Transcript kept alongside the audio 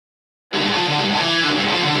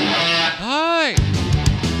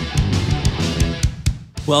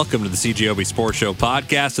Welcome to the CJOB Sports Show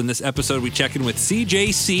podcast. In this episode, we check in with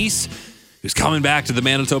CJ Suess, who's coming back to the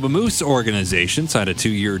Manitoba Moose organization, signed a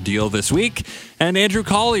 2-year deal this week. And Andrew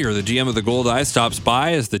Collier, the GM of the Goldeyes, stops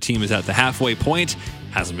by as the team is at the halfway point.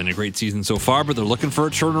 Hasn't been a great season so far, but they're looking for a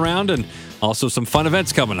turnaround and also some fun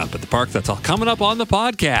events coming up at the park. That's all coming up on the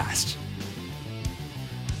podcast.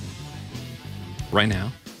 Right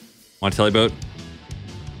now, I want to tell you about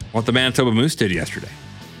what the Manitoba Moose did yesterday,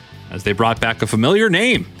 as they brought back a familiar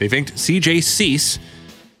name. They thanked CJ Suess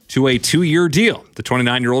to a 2-year deal. The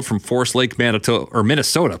 29-year-old from Forest Lake,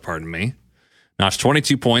 Minnesota, notched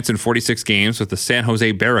 22 points in 46 games with the San Jose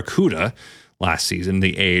Barracuda last season in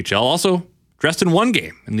the AHL. Also dressed in one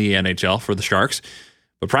game in the NHL for the Sharks.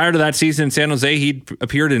 But prior to that season in San Jose, he'd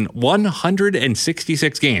appeared in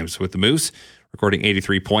 166 games with the Moose, recording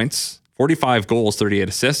 83 points, 45 goals, 38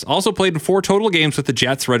 assists. Also played in 4 total games with the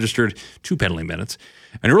Jets, registered 2 penalty minutes.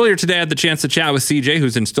 And earlier today, I had the chance to chat with CJ,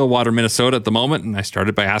 who's in Stillwater, Minnesota at the moment, and I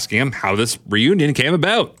started by asking him how this reunion came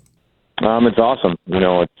about. It's awesome.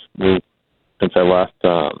 Since I left,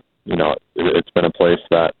 it's been a place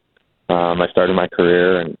that I started my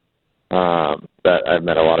career, and that I've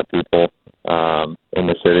met a lot of people in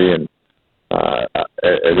the city, and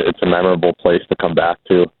it's a memorable place to come back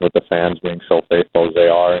to with the fans being so faithful as they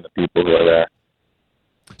are and the people who are there.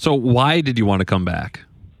 So why did you want to come back?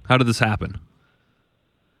 How did this happen?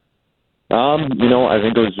 I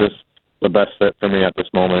think it was just the best fit for me at this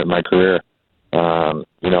moment in my career. I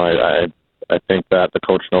think that the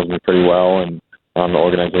coach knows me pretty well, and the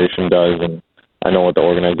organization does, and I know what the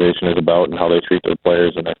organization is about and how they treat their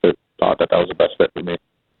players, and I thought that was the best fit for me.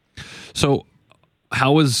 So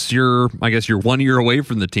how was you're 1 year away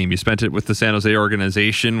from the team? You spent it with the San Jose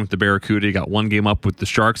organization, with the Barracuda. You got 1 game up with the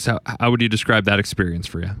Sharks. How would you describe that experience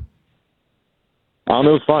for you? It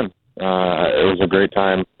was fun. It was a great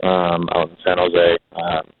time out in San Jose.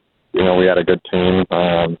 We had a good team,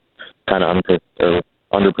 kind of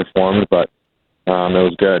underperformed, but it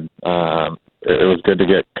was good. It was good to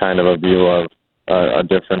get kind of a view of a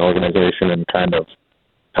different organization and kind of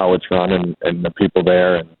how it's run and the people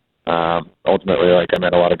there. And ultimately, I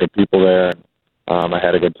met a lot of good people there. And, I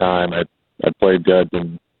had a good time. I played good,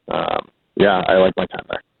 and I liked my time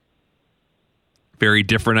there. Very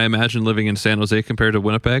different, I imagine, living in San Jose compared to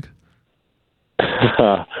Winnipeg?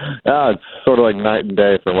 It's sort of like night and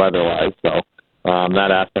day for weather-wise, so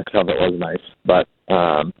that aspect of it was nice. But,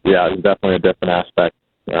 it was definitely a different aspect,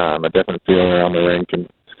 a different feeling around the rink and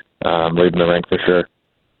leaving the rink for sure.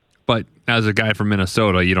 But as a guy from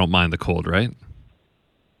Minnesota, you don't mind the cold, right?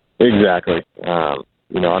 Exactly.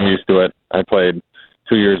 I'm used to it. I played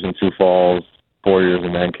 2 years in Sioux Falls, 4 years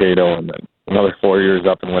in Mankato, and then another 4 years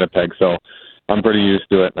up in Winnipeg, so I'm pretty used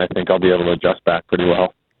to it, and I think I'll be able to adjust back pretty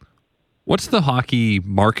well. What's the hockey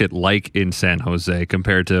market like in San Jose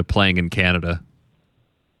compared to playing in Canada?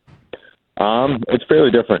 It's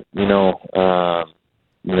fairly different. For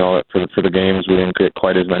the games, we didn't get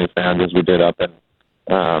quite as many fans as we did up in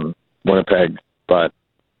Winnipeg, but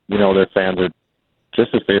their fans are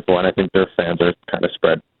just as faithful, and I think their fans are kind of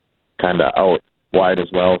spread kind of out wide as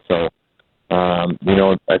well. So, I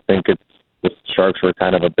think the Sharks were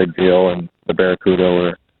kind of a big deal, and the Barracuda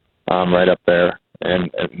were right up there.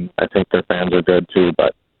 And I think their fans are good too,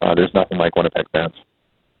 but there's nothing like Winnipeg fans.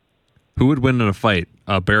 Who would win in a fight,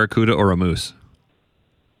 a Barracuda or a Moose?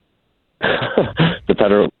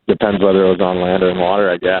 Depends whether it was on land or in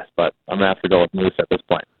water, I guess, but I'm going to have to go with Moose at this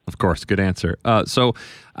point. Of course, good answer. So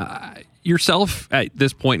yourself at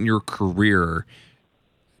this point in your career,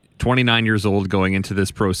 29 years old going into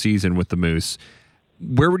this pro season with the Moose,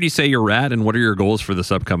 where would you say you're at, and what are your goals for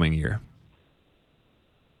this upcoming year?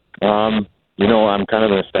 I'm kind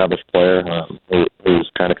of an established player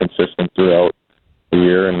who's kind of consistent throughout the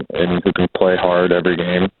year and who can play hard every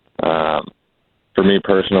game. For me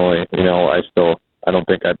personally, I don't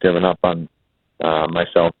think I've given up on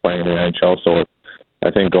myself playing in the NHL. So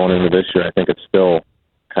I think going into this year, I think it's still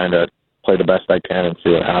kind of play the best I can and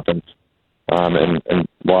see what happens. And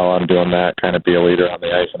while I'm doing that, kind of be a leader on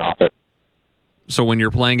the ice and off it. So when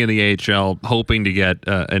you're playing in the AHL, hoping to get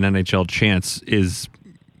an NHL chance,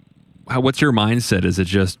 what's your mindset? Is it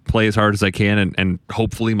just play as hard as I can and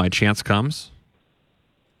hopefully my chance comes?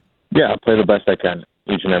 Yeah, play the best I can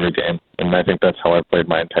each and every game. And I think that's how I played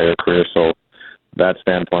my entire career. So that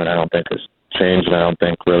standpoint I don't think has changed, and I don't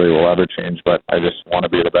think really will ever change. But I just want to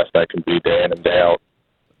be the best I can be day in and day out.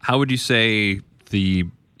 How would you say the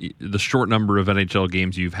short number of NHL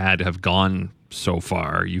games you've had have gone so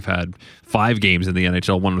far? You've had 5 games in the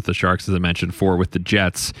NHL, 1 with the Sharks, as I mentioned, 4 with the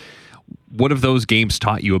Jets. What have those games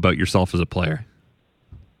taught you about yourself as a player?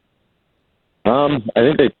 I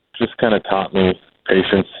think they just kind of taught me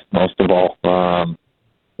patience most of all.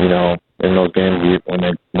 In those games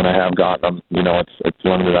when I have gotten them, it's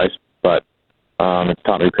limited ice, but it's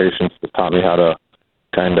taught me patience. It's taught me how to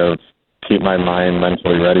kind of keep my mind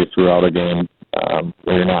mentally ready throughout a game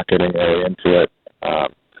when you're not getting really into it.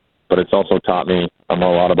 But it's also taught me a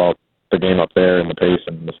lot about the game up there and the pace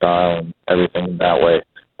and the style and everything that way.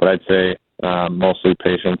 But I'd say mostly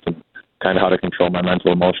patience and kind of how to control my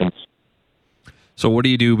mental emotions. So what do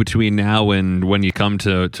you do between now and when you come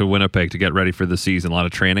to Winnipeg to get ready for the season? A lot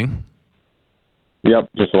of training? Yep,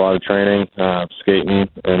 just a lot of training, skating,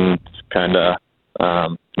 and kind of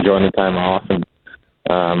enjoying the time off and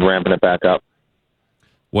ramping it back up.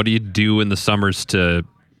 What do you do in the summers to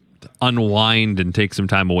unwind and take some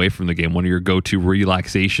time away from the game? One of your go-to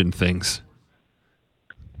relaxation things?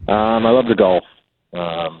 I love to golf.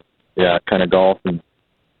 Kind of golf. And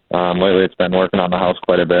lately it's been working on the house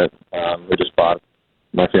quite a bit.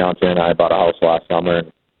 My fiance and I bought a house last summer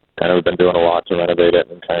and kind of been doing a lot to renovate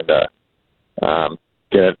it and kind of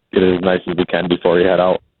get it as nice as we can before we head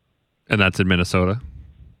out. And that's in Minnesota?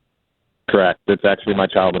 Correct. It's actually my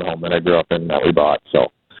childhood home that I grew up in that we bought.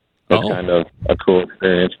 So it's kind of a cool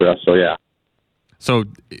experience for us. So, yeah. So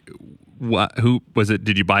who was it?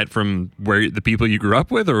 Did you buy it from the people you grew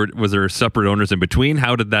up with, or was there separate owners in between?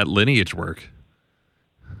 How did that lineage work?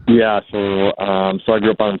 Yeah, so I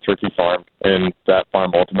grew up on a turkey farm, and that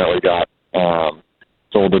farm ultimately got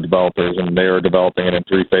sold to developers, and they were developing it in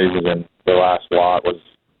 3 phases, and the last lot was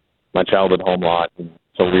my childhood home lot, and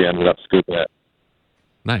so we ended up scooping it.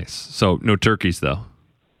 Nice. So no turkeys, though?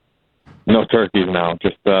 No turkeys, no.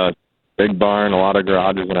 Just a big barn, a lot of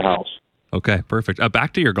garages, and a house. Okay, perfect.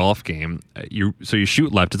 Back to your golf game. You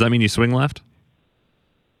shoot left. Does that mean you swing left?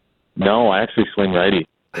 No, I actually swing righty.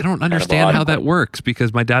 I don't understand how that works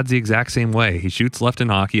because my dad's the exact same way. He shoots left in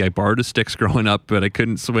hockey. I borrowed his sticks growing up, but I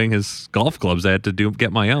couldn't swing his golf clubs. I had to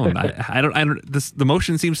get my own. The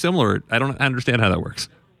motion seems similar. I don't understand how that works.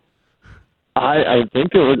 I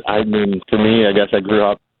think it was. I mean, to me, I guess I grew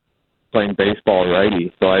up playing baseball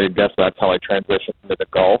righty, so I guess that's how I transitioned into the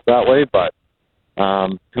golf that way. But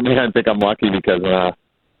to me, I think I'm lucky because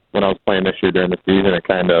when I was playing this year during the season, it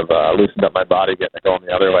kind of loosened up my body, getting it going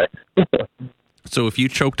the other way. So if you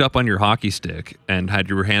choked up on your hockey stick and had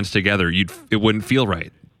your hands together, it wouldn't feel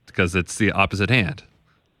right because it's the opposite hand.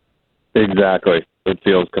 Exactly. It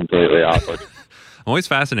feels completely awkward. I'm always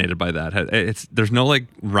fascinated by that. There's no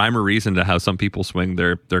rhyme or reason to how some people swing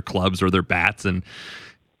their clubs or their bats. And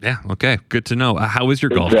yeah, okay, good to know. How is your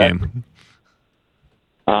golf game?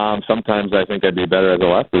 Sometimes I think I'd be better as a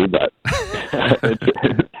lefty, but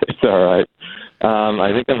it's all right.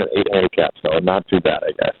 I think I'm an 8 handicap, so not too bad,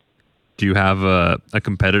 I guess. Do you have a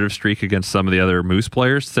competitive streak against some of the other Moose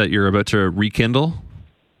players that you're about to rekindle?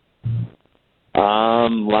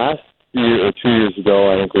 Last year or 2 years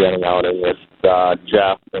ago, I think we hung out with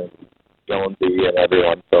Jeff and Goldeyes and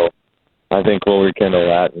everyone. So I think we'll rekindle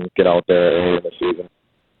that and get out there early in the season.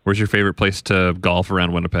 Where's your favorite place to golf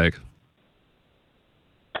around Winnipeg?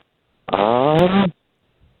 Or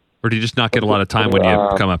do you just not get a lot of time when you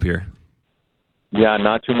come up here? Yeah,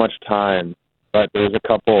 not too much time. But there's a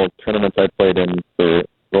couple of tournaments I played in for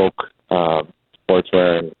Roke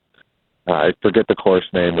Sportswear, and I forget the course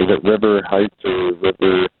name. Is it River Heights or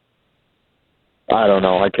River? I don't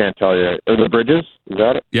know. I can't tell you. Or the Bridges? Is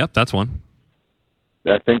that it? Yep, that's one.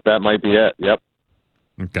 I think that might be it. Yep.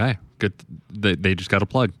 Okay, good. They just got a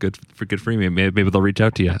plug. Good for me. Maybe they'll reach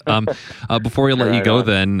out to you. Before we let you go,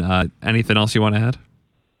 then, anything else you want to add?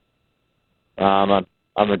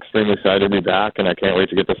 I'm extremely excited to be back, and I can't wait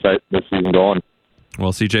to get this season going.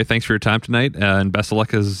 Well, CJ, thanks for your time tonight, and best of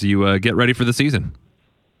luck as you get ready for the season.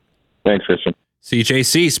 Thanks, Christian. CJ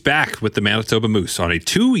Suess back with the Manitoba Moose on a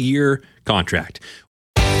 2-year contract.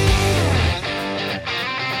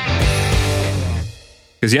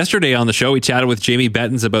 Because yesterday on the show, we chatted with Jamie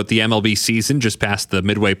Bettens about the MLB season just past the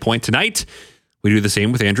midway point. Tonight, we do the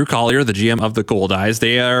same with Andrew Collier, the GM of the Goldeyes.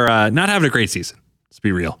 They are not having a great season. Let's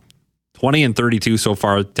be real. 20-32 so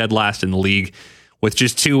far, dead last in the league with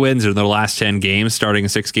just 2 wins in their last 10 games, starting a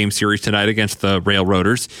 6-game series tonight against the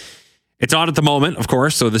Railroaders. It's on at the moment, of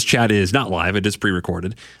course, so this chat is not live. It is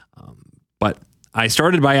pre-recorded. But I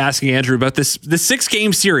started by asking Andrew about this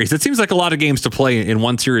 6-game series. It seems like a lot of games to play in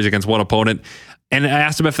one series against one opponent. And I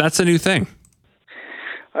asked him if that's a new thing.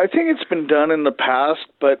 I think it's been done in the past,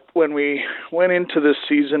 but when we went into this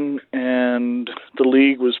season and the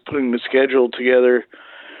league was putting the schedule together,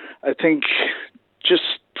 I think just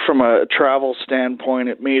from a travel standpoint,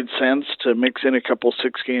 it made sense to mix in a couple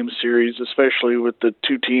 6-game series, especially with the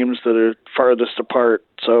 2 teams that are farthest apart.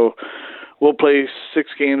 So we'll play 6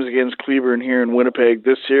 games against Cleburne here in Winnipeg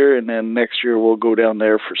this year, and then next year we'll go down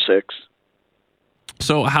there for 6.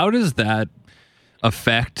 So how does that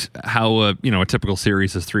affect how a typical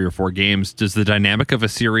series is 3 or 4 games? Does the dynamic of a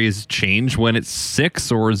series change when it's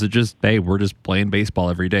 6, or is it just, hey, we're just playing baseball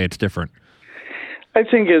every day? It's different. I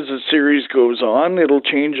think as the series goes on, it'll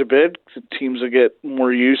change a bit. The teams will get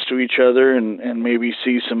more used to each other and maybe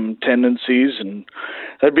see some tendencies. And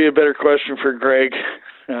that'd be a better question for Greg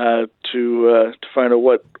to find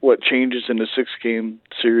out what changes in a 6-game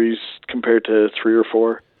series compared to 3 or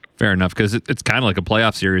 4. Fair enough, because it's kind of like a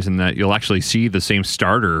playoff series in that you'll actually see the same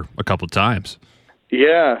starter a couple times.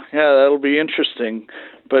 Yeah, that'll be interesting.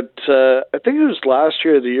 But I think it was last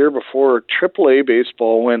year or the year before, AAA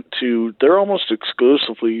baseball went to, they're almost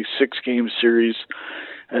exclusively 6-game series.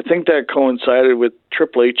 I think that coincided with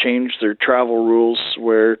AAA changed their travel rules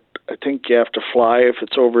where I think you have to fly if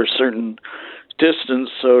it's over a certain distance,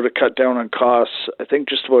 so to cut down on costs. I think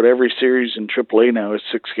just about every series in AAA now is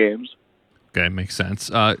 6 games. Okay, makes sense.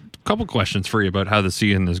 A couple questions for you about how the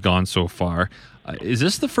season has gone so far. Is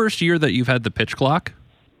this the first year that you've had the pitch clock?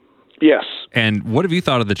 Yes. And what have you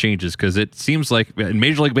thought of the changes? Because it seems like in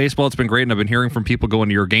Major League Baseball, it's been great, and I've been hearing from people going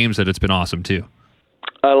to your games that it's been awesome too.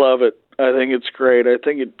 I love it. I think it's great. I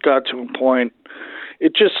think it got to a point,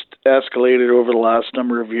 it just escalated over the last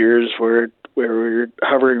number of years where we're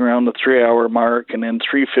hovering around the 3-hour mark, and then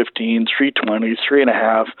 3:15, 3:20,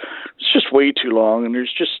 3.5. It's just way too long, and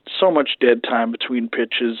there's just so much dead time between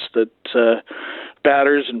pitches that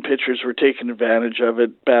batters and pitchers were taking advantage of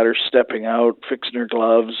it. Batters stepping out, fixing their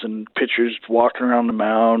gloves, and pitchers walking around the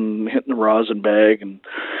mound and hitting the rosin bag, and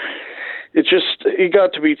it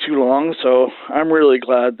got to be too long. So I'm really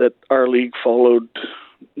glad that our league followed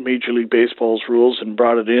Major League Baseball's rules and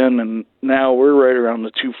brought it in, and now we're right around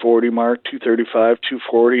the 240 mark, 235,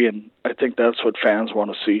 240, and I think that's what fans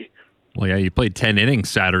want to see. Well, yeah, you played 10 innings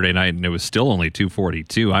Saturday night, and it was still only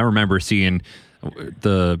 242. I remember seeing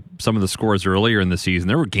some of the scores earlier in the season.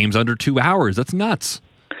 There were games under 2 hours. That's nuts.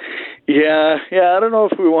 Yeah. I don't know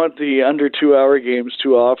if we want the under 2-hour games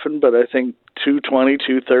too often, but I think 220,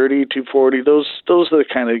 230, 240, those are the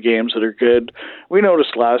kind of games that are good. We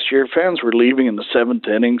noticed last year fans were leaving in the 7th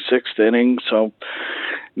inning, 6th inning, so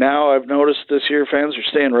now I've noticed this year fans are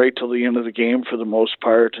staying right till the end of the game for the most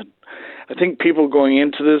part. And I think people going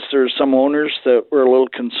into this, there are some owners that were a little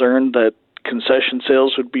concerned that concession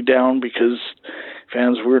sales would be down because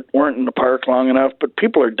fans weren't in the park long enough, but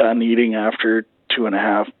people are done eating after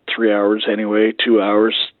 2.5, 3 hours anyway, 2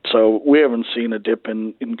 hours. So we haven't seen a dip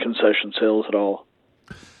in concession sales at all.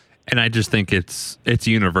 And I just think it's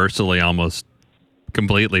universally almost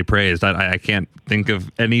completely praised. I can't think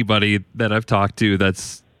of anybody that I've talked to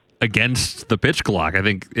that's against the pitch clock. I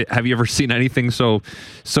think, have you ever seen anything so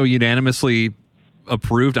unanimously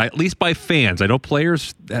approved, at least by fans? I know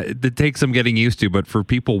players, it takes some getting used to, but for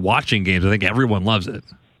people watching games, I think everyone loves it.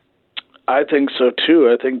 I think so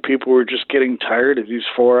too. I think people were just getting tired of these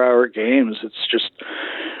 4-hour games. It's just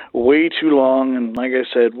way too long, and like I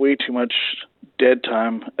said, way too much dead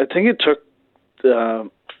time. I think it took the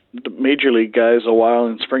Major League guys a while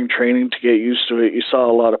in spring training to get used to it. You saw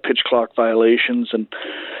a lot of pitch clock violations, and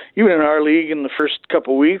even in our league in the first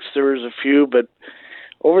couple of weeks, there was a few, but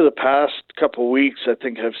over the past couple of weeks, I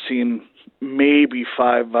think I've seen maybe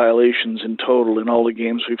 5 violations in total in all the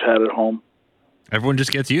games we've had at home. Everyone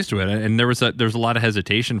just gets used to it, and there's a lot of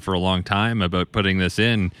hesitation for a long time about putting this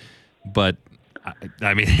in, but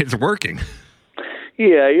I mean, it's working.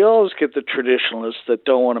 Yeah, you always get the traditionalists that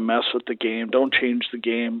don't want to mess with the game, don't change the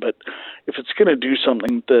game, but if it's going to do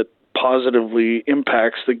something that positively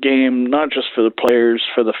impacts the game, not just for the players,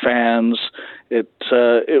 for the fans, it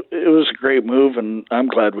was a great move, and I'm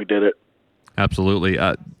glad we did it. Absolutely.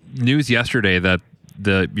 News yesterday that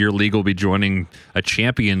your league will be joining a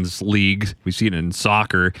Champions League. We see it in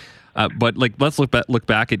soccer. But let's look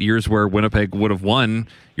back at years where Winnipeg would have won.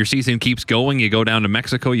 Your season keeps going. You go down to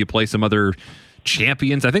Mexico. You play some other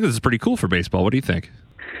champions. I think this is pretty cool for baseball. What do you think?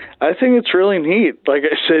 I think it's really neat. Like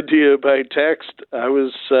I said to you by text,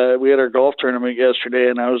 we had our golf tournament yesterday,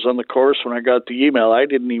 and I was on the course when I got the email. I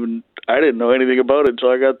didn't know anything about it until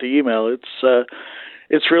I got the email.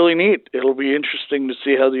 It's really neat. It'll be interesting to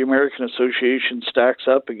see how the American Association stacks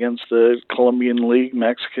up against the Colombian League,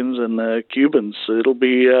 Mexicans, and the Cubans. It'll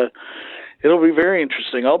be very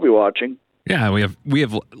interesting. I'll be watching. Yeah, we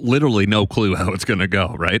have literally no clue how it's going to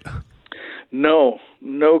go, right? No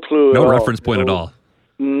clue. No reference point at all.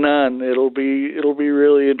 None. It'll be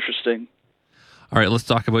really interesting. All right, let's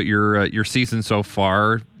talk about your season so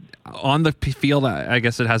far. On the field, I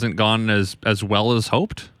guess it hasn't gone as well as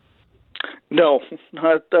hoped. No,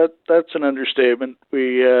 that's an understatement.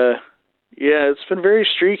 We Yeah, it's been very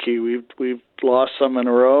streaky. We've lost some in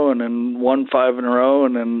a row, and then won 5 in a row,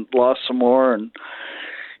 and then lost some more, and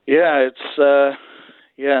yeah,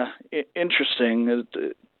 it's interesting.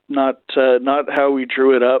 Not how we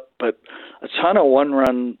drew it up, but a ton of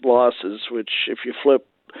one-run losses. Which, if you flip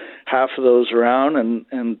half of those around,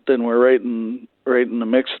 and then we're right in the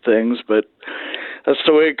mix of things. But that's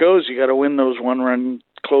the way it goes. You got to win those one-run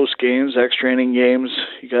close games, extra inning games.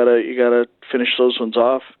 You gotta finish those ones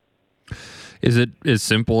off. Is it as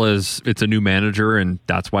simple as it's a new manager and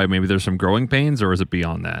that's why maybe there's some growing pains, or is it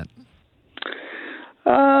beyond that?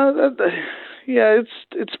 Yeah,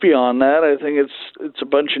 it's beyond that. I think it's a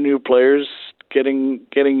bunch of new players getting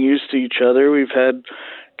used to each other. We've had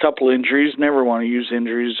a couple injuries. Never want to use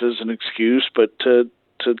injuries as an excuse, but to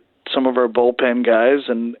some of our bullpen guys,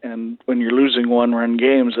 and when you're losing one-run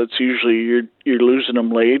games, that's usually you're losing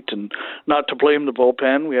them late. And not to blame the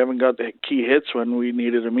bullpen, we haven't got the key hits when we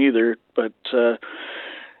needed them either. But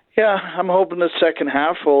I'm hoping the second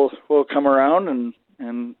half will come around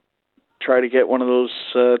and try to get one of those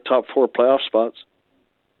top 4 playoff spots.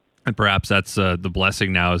 And perhaps that's the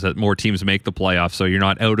blessing now, is that more teams make the playoffs, so you're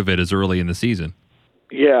not out of it as early in the season.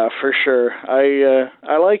 Yeah, for sure.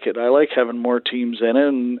 I like it. I like having more teams in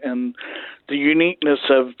it, and the uniqueness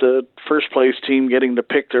of the first place team getting to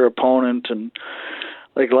pick their opponent. And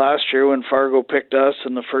like last year when Fargo picked us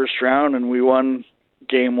in the first round and we won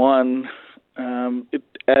game 1, it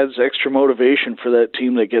adds extra motivation for that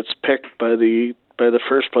team that gets picked by the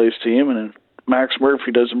first place team. And if Max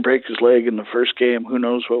Murphy doesn't break his leg in the first game, who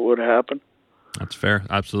knows what would happen. That's fair.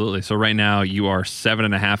 Absolutely. So right now you are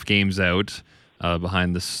 7.5 games out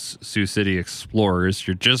behind the Sioux City Explorers.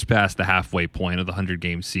 You're just past the halfway point of the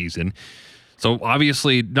 100-game season. So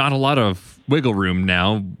obviously not a lot of wiggle room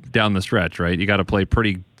now down the stretch, right? You got to play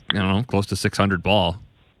pretty, close to 600 ball.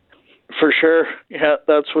 For sure. Yeah,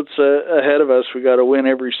 that's what's ahead of us. We got to win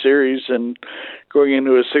every series, and going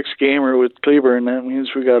into a 6-gamer with Cleburne, that means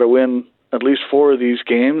we got to win at least 4 of these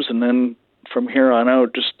games, and then from here on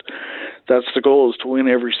out, just that's the goal, is to win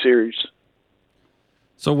every series.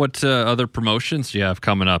 So what other promotions do you have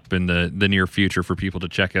coming up in the near future for people to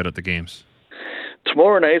check out at the games?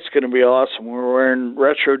 Tomorrow night's going to be awesome. We're wearing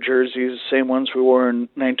retro jerseys, same ones we wore in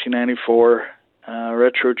 1994,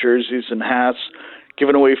 retro jerseys and hats,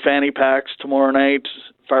 giving away fanny packs tomorrow night,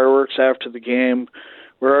 fireworks after the game.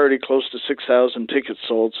 We're already close to 6,000 tickets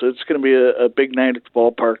sold, so it's going to be a big night at the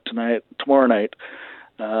ballpark tomorrow night.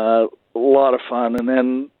 A lot of fun. And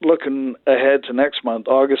then looking ahead to next month,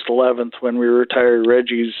 August 11th, when we retire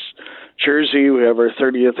Reggie's jersey, we have our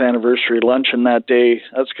 30th anniversary luncheon that day.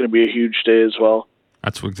 That's going to be a huge day as well.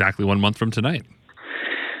 That's exactly 1 month from tonight.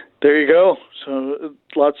 There you go. So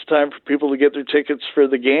lots of time for people to get their tickets for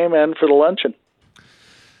the game and for the luncheon.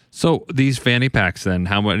 So these fanny packs then,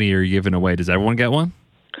 how many are you giving away? Does everyone get one?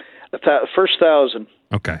 First 1,000.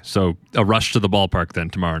 Okay, so a rush to the ballpark then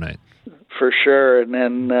tomorrow night. For sure, and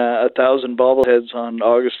then 1,000 bobbleheads on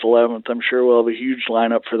August 11th. I'm sure we'll have a huge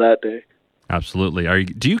lineup for that day. Absolutely.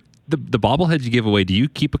 The bobbleheads you give away, do you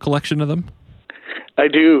keep a collection of them? I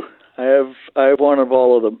do. I have one of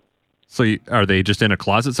all of them. So are they just in a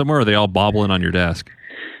closet somewhere, or are they all bobbling on your desk?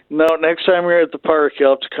 No, next time you're at the park,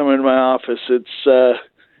 you'll have to come into my office. It's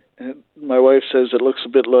my wife says it looks a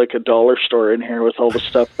bit like a dollar store in here with all the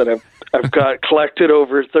stuff that I've got collected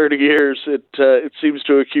over 30 years. It seems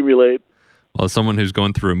to accumulate. Well, as someone who's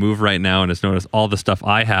going through a move right now and has noticed all the stuff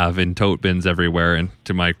I have in tote bins everywhere, and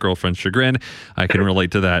to my girlfriend's chagrin, I can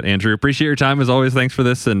relate to that. Andrew, appreciate your time as always. Thanks for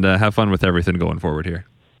this, and have fun with everything going forward here.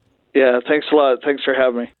 Yeah, thanks a lot. Thanks for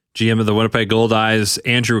having me. GM of the Winnipeg Goldeyes,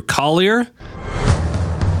 Andrew Collier.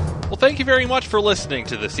 Well, thank you very much for listening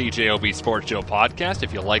to the CJOB Sports Show podcast.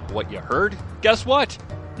 If you like what you heard, guess what?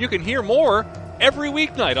 You can hear more every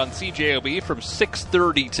weeknight on CJOB from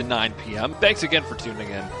 6:30 to 9 p.m. Thanks again for tuning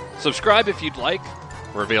in. Subscribe if you'd like.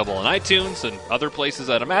 We're available on iTunes and other places,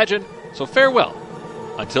 I'd imagine. So farewell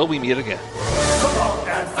until we meet again. So long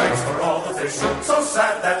and thanks for all the fish. So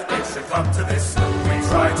sad that it should come to this. We